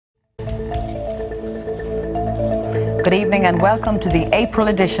Good evening and welcome to the April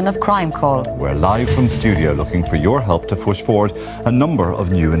edition of CrimeCall. We're live from studio looking for your help to push forward a number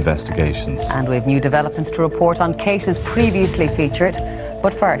of new investigations. And we have new developments to report on cases previously featured.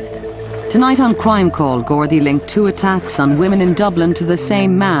 But first, tonight on CrimeCall, Gordy linked 2 attacks on women in Dublin to the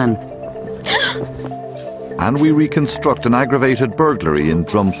same man. And we reconstruct an aggravated burglary in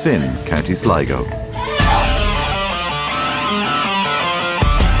Drumfin, County Sligo.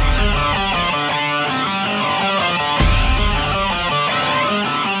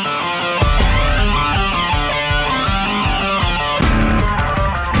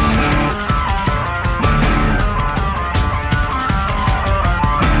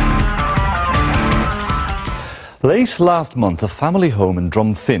 Late last month, a family home in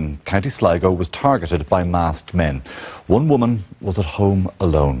Drumfin, County Sligo, was targeted by masked men. One woman was at home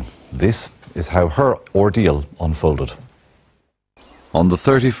alone. This is how her ordeal unfolded. On the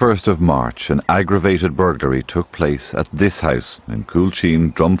 31st of March, an aggravated burglary took place at this house in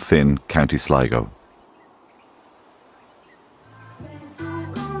Coolcheen, Drumfin, County Sligo.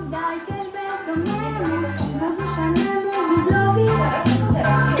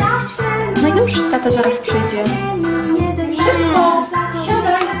 Tata zaraz przyjdzie.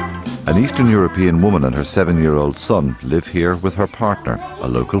 An Eastern European woman and her 7-year-old son live here with her partner, a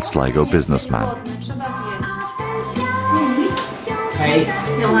local Sligo businessman. Hey.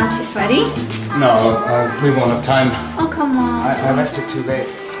 Your lunch is ready? No, we won't have time. Oh, come on. I left it too late.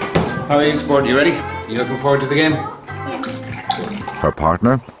 How are you, sport? You ready? You looking forward to the game? Her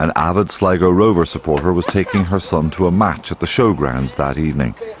partner, an avid Sligo Rover supporter, was taking her son to a match at the showgrounds that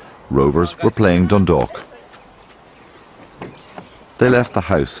evening. Rovers were playing Dundalk. They left the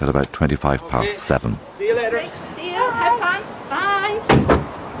house at about 7:25. See you later. See you. Have fun. Bye.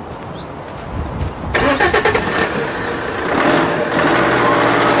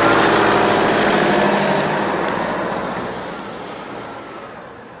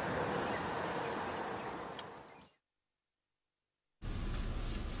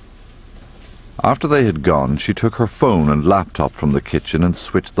 After they had gone, she took her phone and laptop from the kitchen and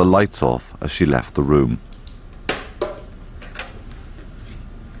switched the lights off as she left the room.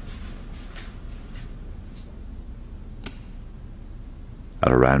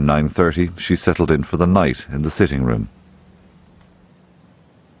 At around 9:30, she settled in for the night in the sitting room.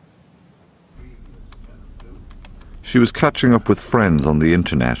 She was catching up with friends on the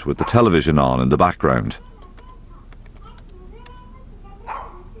internet with the television on in the background.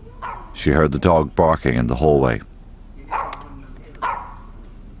 She heard the dog barking in the hallway.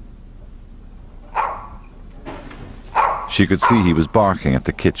 She could see he was barking at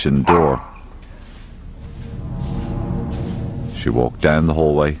the kitchen door. She walked down the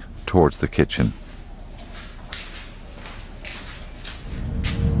hallway towards the kitchen.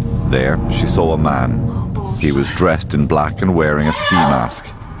 There, she saw a man. He was dressed in black and wearing a ski mask.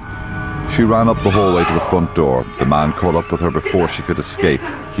 She ran up the hallway to the front door. The man caught up with her before she could escape.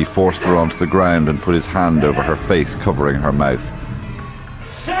 He forced her onto the ground and put his hand over her face, covering her mouth.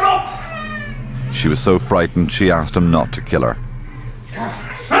 Shut up! She was so frightened she asked him not to kill her.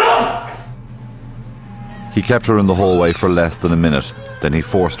 Shut up! He kept her in the hallway for less than a minute. Then he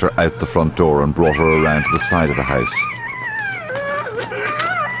forced her out the front door and brought her around to the side of the house.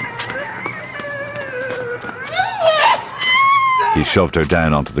 He shoved her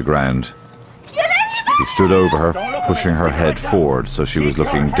down onto the ground. He stood over her, pushing her head forward so she was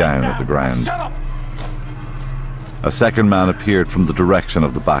looking down at the ground. A second man appeared from the direction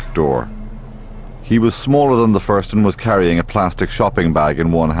of the back door. He was smaller than the first and was carrying a plastic shopping bag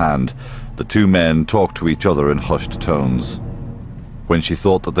in one hand. The 2 men talked to each other in hushed tones. When she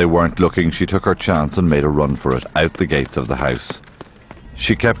thought that they weren't looking, she took her chance and made a run for it, out the gates of the house.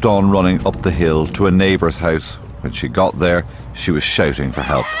 She kept on running up the hill to a neighbour's house. When she got there, she was shouting for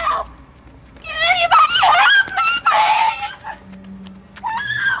help. Help! Can anybody help me, please?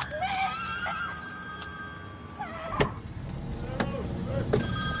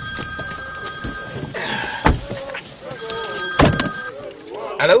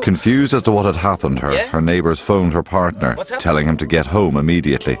 Hello? Confused as to what had happened to her, Yeah? her neighbours phoned her partner, What's happening? telling him to get home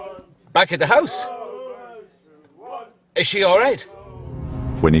immediately. Back at the house? Is she all right?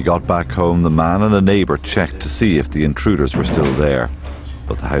 When he got back home, the man and a neighbour checked to see if the intruders were still there,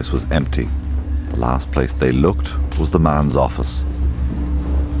 but the house was empty. The last place they looked was the man's office.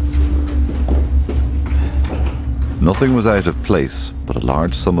 Nothing was out of place, but a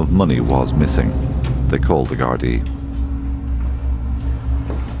large sum of money was missing. They called the Gardaí.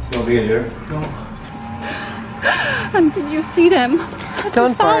 Don't be in here. No. And did you see them?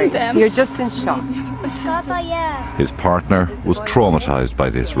 Don't worry, Found them. you're just in shock. Tata jest. His partner was traumatized by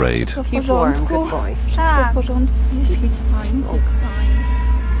this raid. Keep warm, good boy. Tak. He's fine. He's fine.